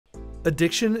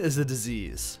Addiction is a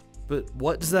disease, but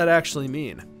what does that actually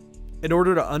mean? In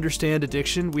order to understand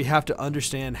addiction, we have to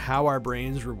understand how our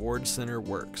brain's reward center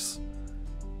works.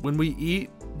 When we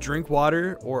eat, drink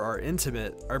water, or are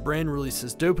intimate, our brain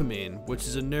releases dopamine, which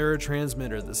is a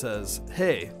neurotransmitter that says,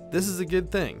 hey, this is a good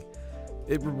thing.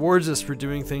 It rewards us for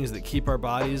doing things that keep our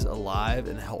bodies alive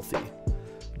and healthy.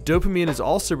 Dopamine is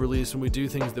also released when we do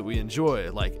things that we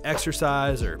enjoy, like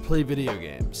exercise or play video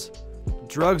games.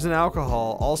 Drugs and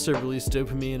alcohol also release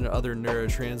dopamine and other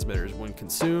neurotransmitters when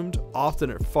consumed, often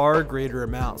at far greater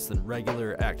amounts than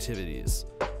regular activities.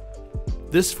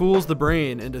 This fools the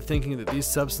brain into thinking that these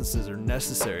substances are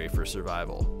necessary for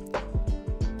survival.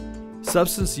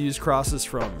 Substance use crosses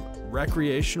from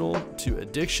recreational to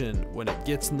addiction when it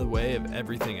gets in the way of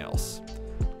everything else.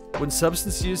 When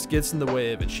substance use gets in the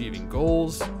way of achieving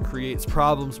goals, creates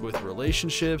problems with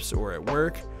relationships or at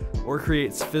work, or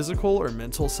creates physical or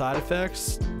mental side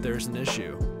effects, there's an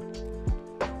issue.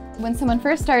 When someone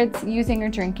first starts using or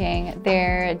drinking,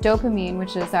 their dopamine,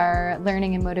 which is our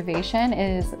learning and motivation,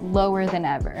 is lower than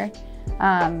ever.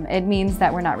 It means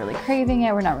that we're not really craving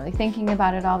it, we're not really thinking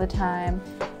about it all the time.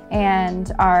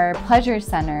 And our pleasure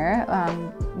center,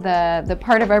 the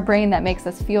part of our brain that makes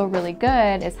us feel really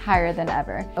good, is higher than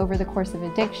ever. Over the course of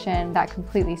addiction, that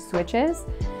completely switches.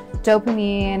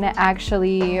 Dopamine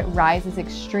actually rises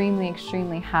extremely,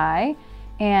 extremely high,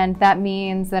 and that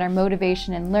means that our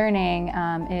motivation in learning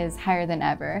is higher than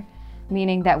ever,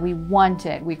 meaning that we want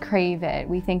it, we crave it,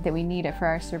 we think that we need it for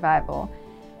our survival.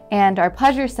 And our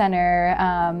pleasure center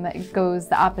goes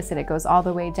the opposite. It goes all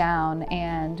the way down,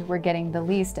 and we're getting the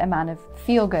least amount of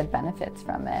feel-good benefits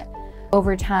from it.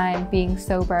 Over time, being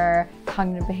sober,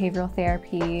 cognitive behavioral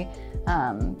therapy,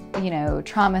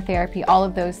 trauma therapy, all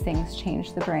of those things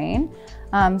change the brain.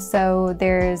 So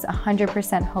there's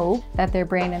 100% hope that their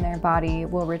brain and their body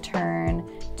will return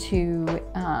to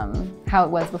how it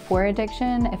was before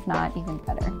addiction, if not even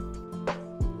better.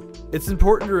 It's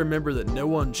important to remember that no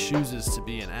one chooses to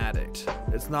be an addict.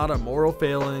 It's not a moral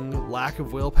failing, lack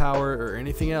of willpower, or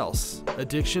anything else.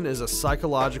 Addiction is a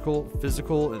psychological,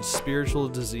 physical, and spiritual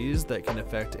disease that can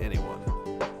affect anyone.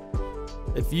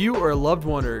 If you or a loved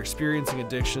one are experiencing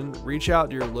addiction, reach out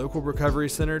to your local recovery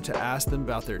center to ask them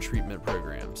about their treatment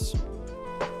programs.